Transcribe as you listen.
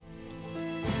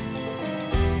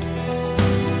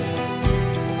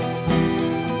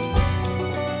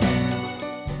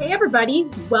everybody,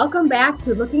 welcome back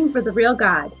to Looking for the Real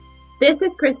God. This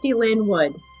is Christy Lynn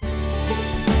Wood.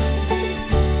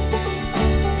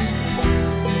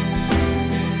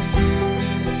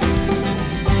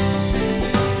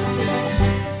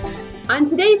 On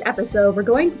today's episode, we're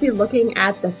going to be looking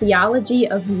at the Theology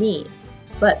of Me.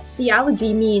 But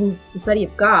theology means the study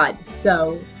of God,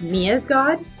 so me as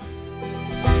God?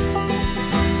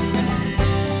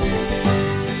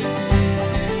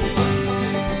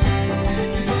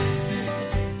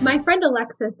 My friend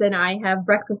Alexis and I have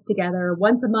breakfast together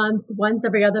once a month, once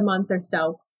every other month or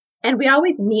so, and we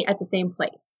always meet at the same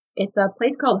place. It's a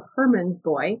place called Herman's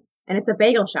Boy, and it's a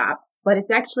bagel shop, but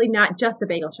it's actually not just a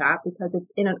bagel shop because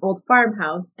it's in an old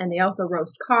farmhouse, and they also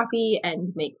roast coffee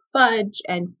and make fudge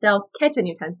and sell kitchen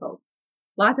utensils.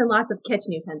 Lots and lots of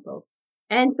kitchen utensils.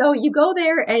 And so you go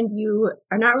there and you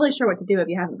are not really sure what to do if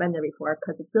you haven't been there before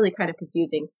because it's really kind of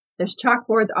confusing. There's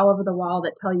chalkboards all over the wall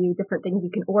that tell you different things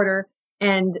you can order.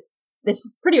 And it's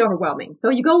just pretty overwhelming. So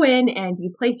you go in and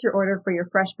you place your order for your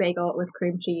fresh bagel with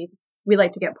cream cheese. We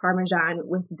like to get Parmesan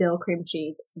with dill cream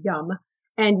cheese. Yum.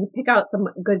 And you pick out some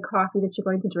good coffee that you're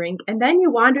going to drink. And then you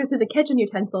wander through the kitchen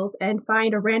utensils and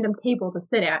find a random table to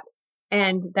sit at.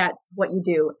 And that's what you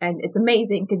do. And it's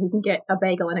amazing because you can get a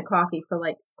bagel and a coffee for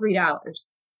like $3.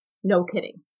 No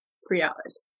kidding. $3.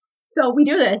 So we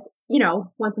do this,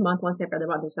 once a month, once every other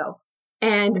month or so.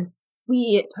 And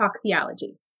we talk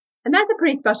theology. And that's a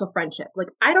pretty special friendship. Like,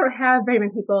 I don't have very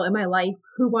many people in my life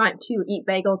who want to eat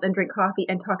bagels and drink coffee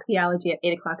and talk theology at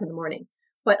 8 o'clock in the morning.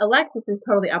 But Alexis is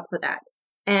totally up for that.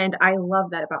 And I love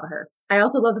that about her. I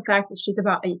also love the fact that she's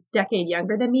about a decade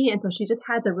younger than me. And so she just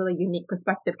has a really unique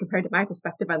perspective compared to my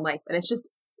perspective on life. And it's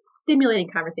just stimulating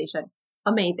conversation.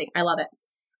 Amazing. I love it.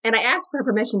 And I asked for her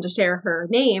permission to share her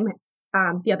name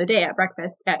the other day at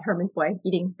breakfast at Herman's Boy,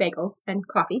 eating bagels and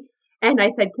coffee. And I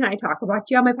said, can I talk about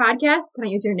you on my podcast? Can I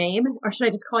use your name? Or should I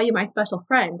just call you my special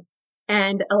friend?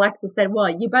 And Alexis said, well,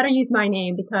 you better use my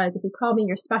name because if you call me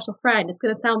your special friend, it's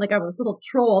going to sound like I'm this little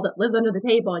troll that lives under the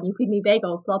table and you feed me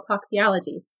bagels, so I'll talk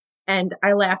theology. And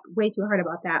I laughed way too hard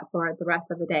about that for the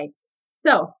rest of the day.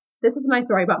 So this is my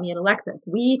story about me and Alexis.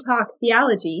 We talk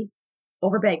theology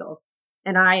over bagels,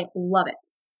 and I love it.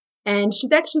 And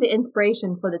she's actually the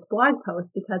inspiration for this blog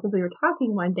post because as we were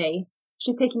talking one day,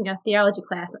 she's taking a theology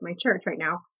class at my church right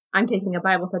now. I'm taking a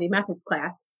Bible study methods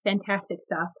class. Fantastic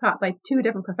stuff, taught by 2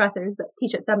 different professors that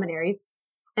teach at seminaries.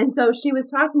 And so she was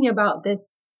talking about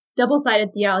this double-sided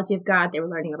theology of God they were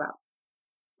learning about.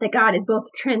 That God is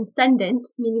both transcendent,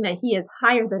 meaning that he is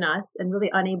higher than us and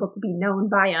really unable to be known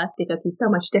by us because he's so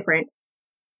much different.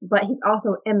 But he's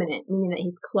also immanent, meaning that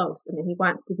he's close and that he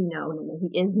wants to be known and that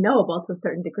he is knowable to a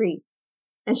certain degree.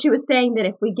 And she was saying that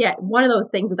if we get one of those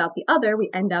things without the other, we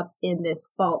end up in this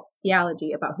false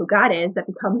theology about who God is that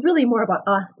becomes really more about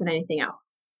us than anything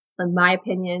else. And my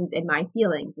opinions and my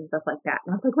feelings and stuff like that.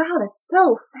 And I was like, wow, that's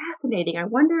so fascinating. I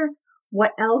wonder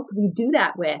what else we do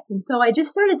that with. And so I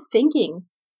just started thinking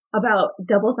about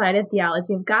double-sided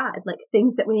theology of God, like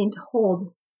things that we need to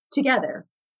hold together,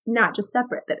 not just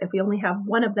separate, that if we only have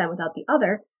one of them without the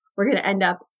other, we're going to end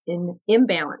up in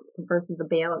imbalance versus a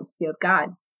balanced view of God.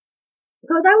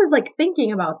 So as I was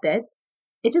thinking about this,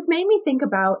 it just made me think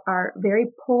about our very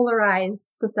polarized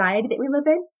society that we live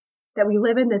in, that we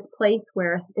live in this place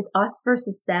where it's us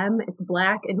versus them, it's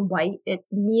black and white, it's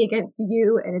me against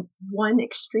you, and it's one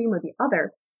extreme or the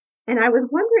other. And I was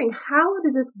wondering, how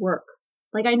does this work?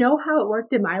 I know how it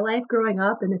worked in my life growing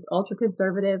up in this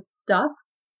ultra-conservative stuff,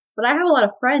 but I have a lot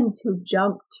of friends who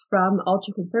jumped from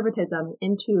ultra-conservatism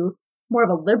into more of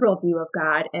a liberal view of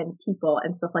God and people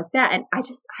and stuff like that. And I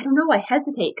don't know, I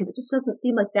hesitate because it just doesn't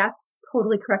seem like that's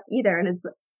totally correct either. And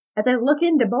as I look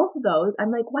into both of those,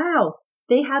 I'm like, wow,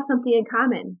 they have something in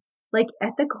common.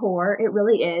 At the core, it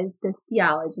really is this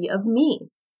theology of me.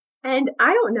 And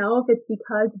I don't know if it's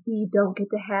because we don't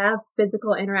get to have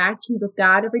physical interactions with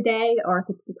God every day, or if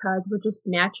it's because we're just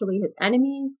naturally his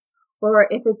enemies, or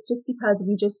if it's just because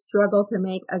we just struggle to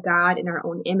make a God in our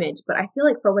own image. But I feel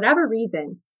like for whatever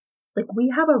reason, we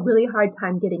have a really hard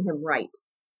time getting him right.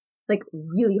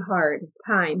 Really hard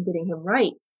time getting him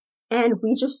right. And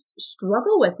we just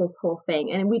struggle with this whole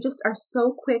thing. And we just are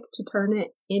so quick to turn it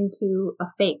into a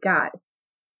fake God.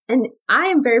 And I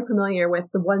am very familiar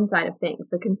with the one side of things,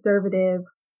 the conservative,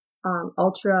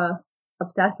 ultra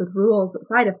obsessed with rules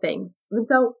side of things. And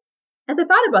so as I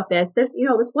thought about this, there's,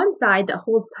 this one side that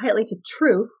holds tightly to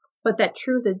truth, but that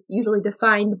truth is usually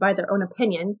defined by their own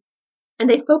opinions. And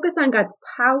they focus on God's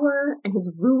power and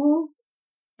his rules.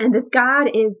 And this God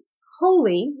is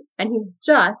holy and he's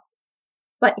just,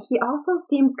 but he also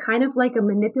seems kind of like a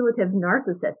manipulative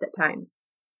narcissist at times.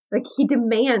 Like he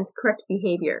demands correct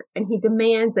behavior, and he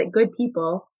demands that good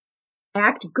people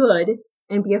act good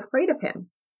and be afraid of him.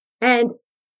 And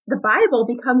the Bible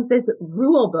becomes this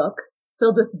rule book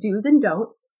filled with do's and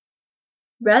don'ts.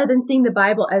 Rather than seeing the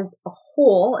Bible as a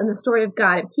whole and the story of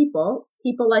God and people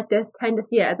like this tend to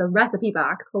see it as a recipe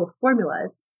box full of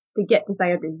formulas to get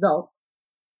desired results.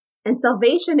 And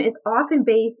salvation is often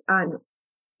based on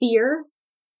fear,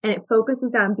 and it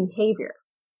focuses on behavior.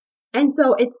 And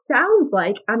so it sounds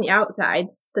like on the outside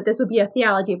that this would be a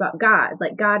theology about God,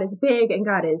 like God is big and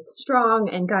God is strong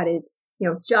and God is,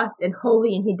 just and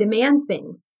holy and he demands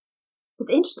things. But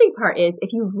the interesting part is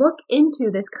if you look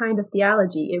into this kind of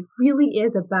theology, it really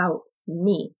is about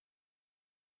me.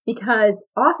 Because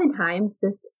oftentimes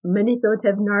this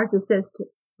manipulative narcissist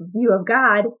view of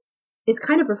God is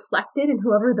kind of reflected in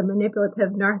whoever the manipulative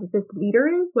narcissist leader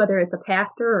is, whether it's a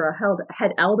pastor or a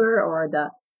head elder or the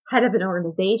head of an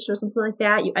organization or something like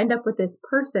that. You end up with this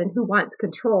person who wants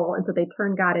control, and so they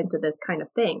turn God into this kind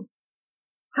of thing.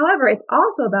 However, it's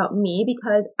also about me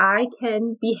because I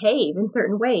can behave in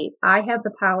certain ways. I have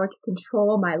the power to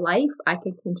control my life. I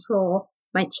can control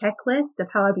my checklist of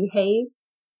how I behave.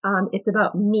 It's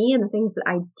about me and the things that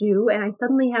I do, and I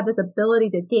suddenly have this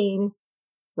ability to gain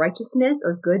righteousness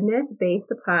or goodness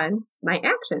based upon my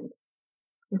actions.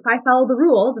 If I follow the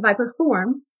rules, if I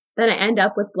perform, then I end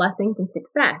up with blessings and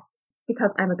success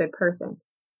because I'm a good person.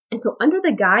 And so under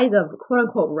the guise of quote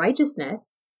unquote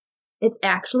righteousness, it's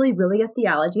actually really a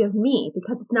theology of me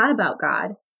because it's not about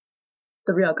God,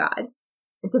 the real God.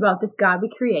 It's about this God we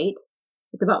create.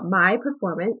 It's about my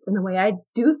performance and the way I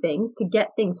do things to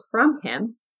get things from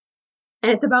him.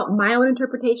 And it's about my own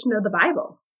interpretation of the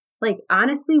Bible. Like,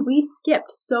 honestly, we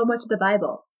skipped so much of the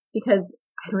Bible because,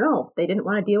 I don't know, they didn't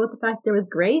want to deal with the fact there was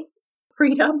grace,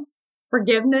 freedom,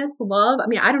 forgiveness, love. I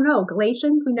mean, I don't know.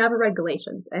 Galatians, we never read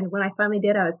Galatians. And when I finally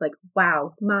did, I was like,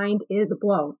 wow, mind is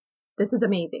blown. This is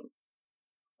amazing.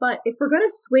 But if we're going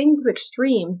to swing to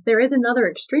extremes, there is another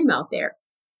extreme out there.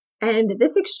 And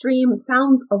this extreme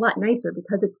sounds a lot nicer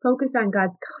because it's focused on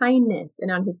God's kindness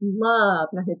and on his love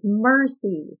and on his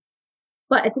mercy.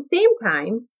 But at the same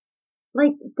time,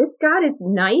 like, this God is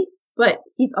nice, but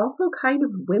he's also kind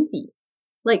of wimpy.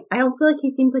 Like, I don't feel like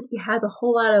he seems like he has a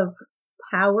whole lot of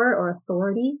power or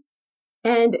authority.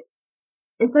 And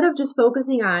instead of just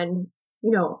focusing on,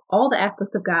 all the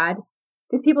aspects of God,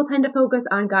 these people tend to focus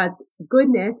on God's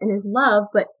goodness and his love.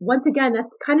 But once again,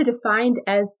 that's kind of defined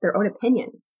as their own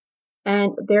opinions.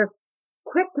 And they're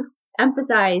quick to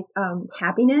emphasize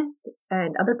happiness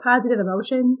and other positive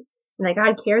emotions. And that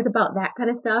God cares about that kind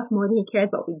of stuff more than he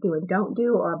cares about what we do and don't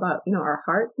do or about, our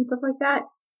hearts and stuff like that.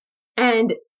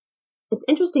 And it's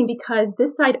interesting because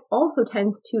this side also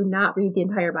tends to not read the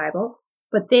entire Bible,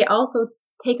 but they also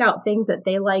take out things that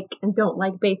they like and don't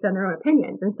like based on their own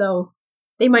opinions. And so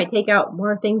they might take out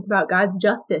more things about God's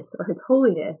justice or his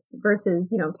holiness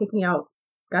versus, taking out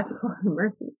God's love and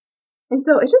mercy. And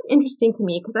so it's just interesting to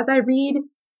me because as I read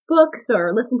books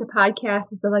or listen to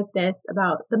podcasts and stuff like this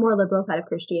about the more liberal side of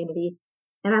Christianity,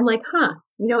 and I'm like,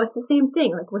 it's the same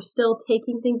thing. Like, we're still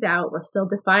taking things out. We're still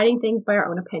defining things by our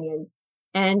own opinions.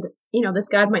 And, this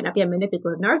God might not be a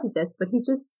manipulative narcissist, but he's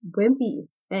just wimpy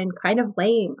and kind of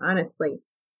lame, honestly.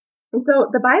 And so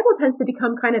the Bible tends to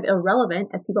become kind of irrelevant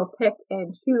as people pick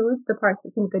and choose the parts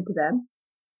that seem good to them.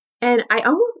 And I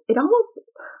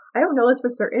don't know this for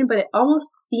certain, but it almost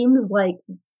seems like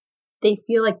they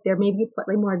feel like they're maybe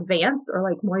slightly more advanced or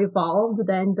like more evolved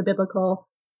than the biblical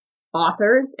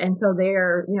authors. And so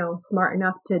they're, smart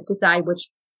enough to decide which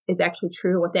is actually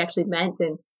true, what they actually meant.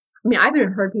 And I mean, I've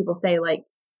even heard people say like,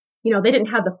 they didn't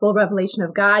have the full revelation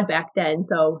of God back then.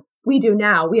 So we do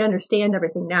now. We understand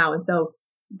everything now. And so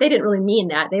they didn't really mean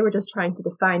that. They were just trying to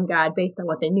define God based on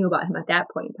what they knew about him at that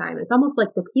point in time. And it's almost like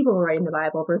the people were writing the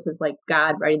Bible versus like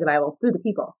God writing the Bible through the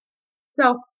people.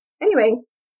 So anyway,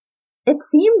 it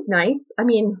seems nice. I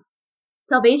mean,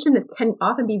 salvation can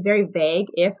often be very vague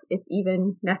if it's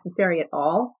even necessary at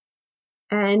all.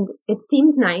 And it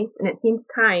seems nice and it seems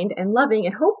kind and loving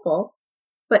and hopeful.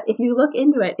 But if you look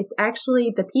into it, it's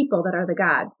actually the people that are the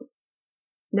gods,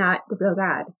 not the real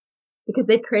God. Because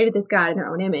they've created this God in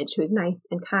their own image who's nice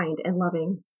and kind and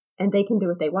loving, and they can do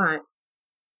what they want.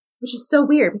 Which is so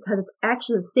weird because it's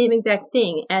actually the same exact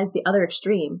thing as the other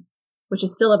extreme, which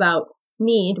is still about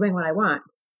me doing what I want.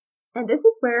 And this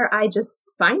is where I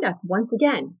just find us once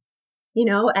again.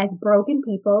 As broken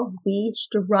people, we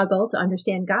struggle to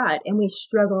understand God and we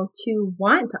struggle to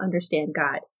want to understand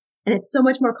God. And it's so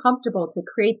much more comfortable to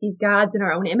create these gods in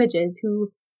our own images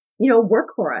who, work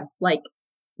for us. Like,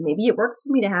 maybe it works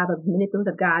for me to have a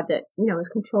manipulative God that, is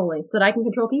controlling so that I can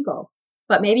control people.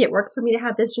 But maybe it works for me to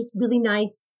have this just really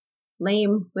nice,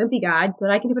 lame, wimpy God so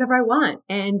that I can do whatever I want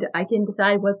and I can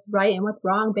decide what's right and what's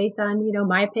wrong based on,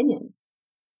 my opinions.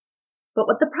 But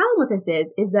what the problem with this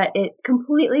is that it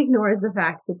completely ignores the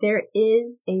fact that there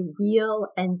is a real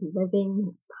and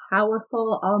living,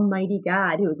 powerful, almighty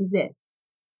God who exists.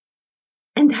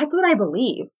 And that's what I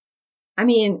believe. I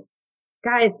mean,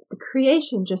 guys, the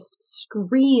creation just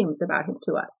screams about him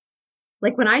to us.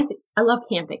 Like when I love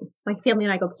camping. My family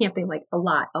and I go camping like a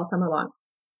lot all summer long.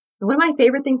 And one of my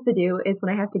favorite things to do is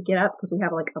when I have to get up, because we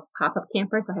have like a pop-up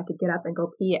camper, so I have to get up and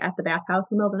go pee at the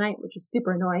bathhouse in the middle of the night, which is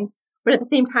super annoying. But at the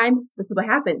same time, this is what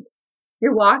happens.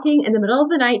 You're walking in the middle of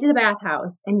the night to the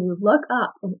bathhouse and you look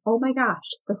up and oh my gosh,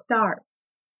 the stars.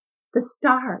 The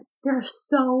stars. There are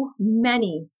so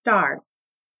many stars.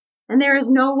 And there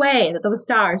is no way that those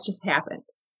stars just happened.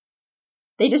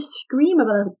 They just scream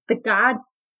about the God,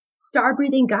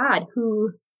 star-breathing God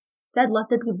who said, let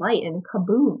there be light, and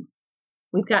kaboom,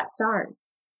 we've got stars.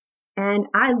 And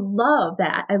I love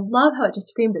that. I love how it just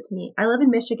screams it to me. I live in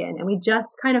Michigan and we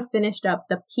just kind of finished up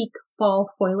the peak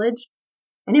fall foliage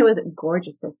and it was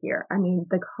gorgeous this year. I mean,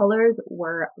 the colors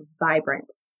were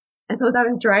vibrant. And so as I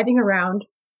was driving around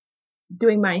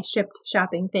doing my shipped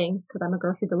shopping thing, because I'm a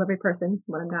grocery delivery person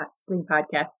when I'm not doing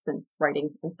podcasts and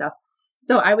writing and stuff.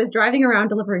 So I was driving around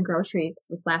delivering groceries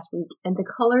this last week and the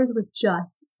colors were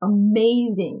just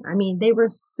amazing. I mean, they were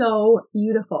so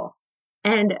beautiful.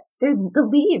 And the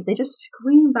leaves, they just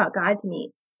scream about God to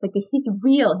me. Like he's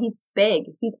real, he's big,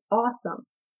 he's awesome.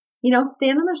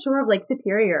 Stand on the shore of Lake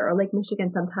Superior or Lake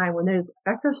Michigan sometime when there's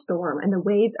after a storm and the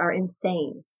waves are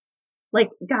insane. Like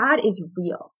God is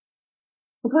real.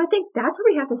 And so I think that's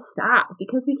where we have to stop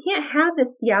because we can't have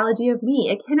this theology of me.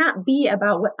 It cannot be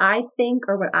about what I think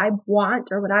or what I want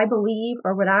or what I believe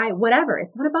or whatever.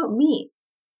 It's not about me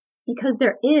because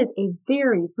there is a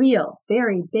very real,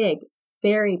 very big,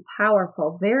 very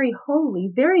powerful, very holy,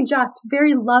 very just,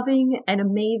 very loving and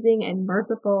amazing and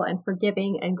merciful and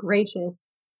forgiving and gracious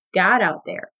God out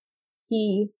there.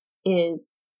 He is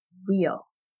real.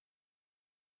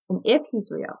 And if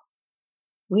he's real,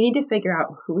 we need to figure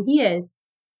out who he is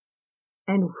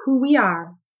and who we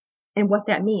are and what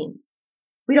that means.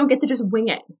 We don't get to just wing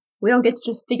it. We don't get to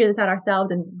just figure this out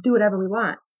ourselves and do whatever we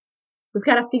want. We've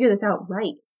got to figure this out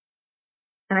right.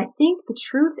 And I think the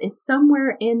truth is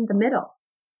somewhere in the middle.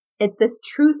 It's this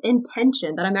truth in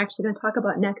tension that I'm actually going to talk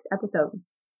about next episode.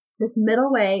 This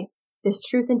middle way, this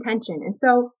truth in tension. And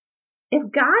so if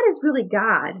God is really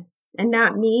God and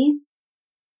not me,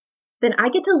 then I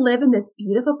get to live in this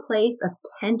beautiful place of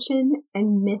tension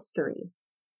and mystery.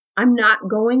 I'm not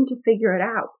going to figure it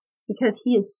out because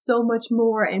he is so much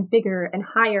more and bigger and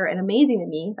higher and amazing than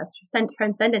me. That's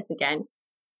transcendence again.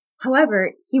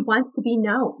 However, he wants to be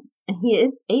known and he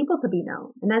is able to be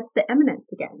known. And that's the eminence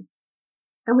again.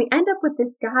 And we end up with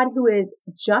this God who is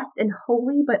just and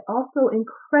holy, but also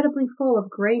incredibly full of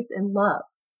grace and love.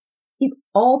 He's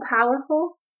all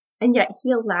powerful, and yet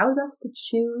he allows us to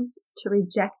choose to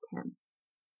reject him.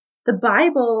 The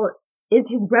Bible is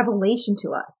his revelation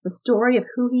to us, the story of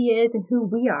who he is and who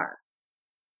we are.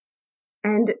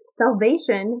 And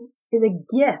salvation is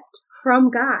a gift from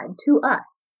God to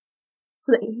us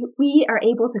so that we are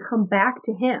able to come back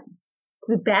to him,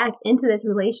 to be back into this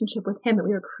relationship with him that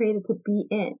we were created to be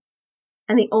in.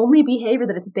 And the only behavior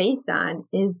that it's based on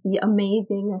is the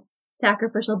amazing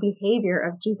sacrificial behavior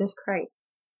of Jesus Christ.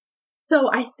 So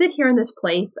I sit here in this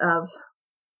place of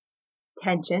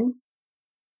tension.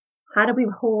 How do we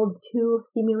hold two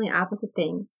seemingly opposite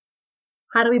things?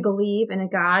 How do we believe in a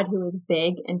God who is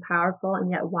big and powerful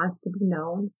and yet wants to be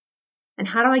known? And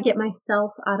how do I get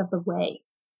myself out of the way?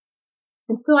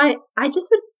 And so I just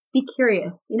would be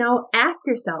curious, ask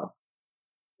yourself,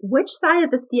 which side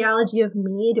of this theology of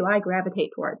me do I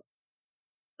gravitate towards?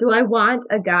 Do I want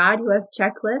a God who has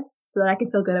checklists so that I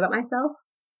can feel good about myself?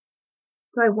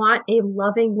 Do I want a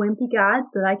loving, wimpy God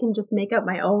so that I can just make up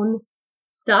my own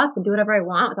stuff and do whatever I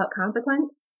want without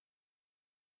consequence?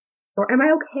 Or am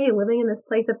I okay living in this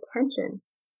place of tension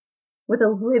with a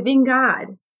living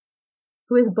God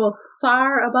who is both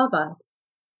far above us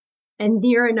and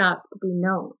near enough to be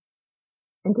known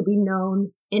and to be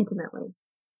known intimately?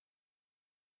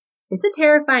 It's a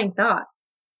terrifying thought,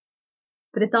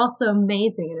 but it's also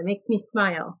amazing and it makes me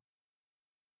smile.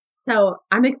 So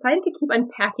I'm excited to keep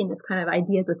unpacking this kind of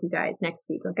ideas with you guys next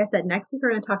week. Like I said, next week we're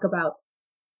going to talk about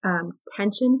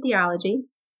tension theology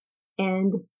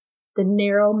and the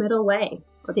narrow middle way,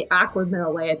 or the awkward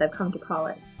middle way as I've come to call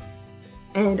it.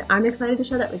 And I'm excited to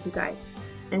share that with you guys.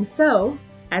 And so,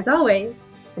 as always,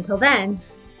 until then,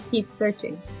 keep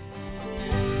searching.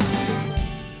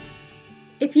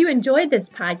 If you enjoyed this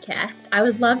podcast, I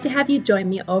would love to have you join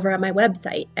me over on my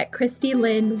website at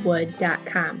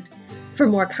christylynwood.com for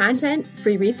more content,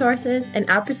 free resources, and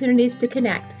opportunities to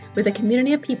connect with a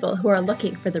community of people who are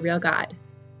looking for the real God.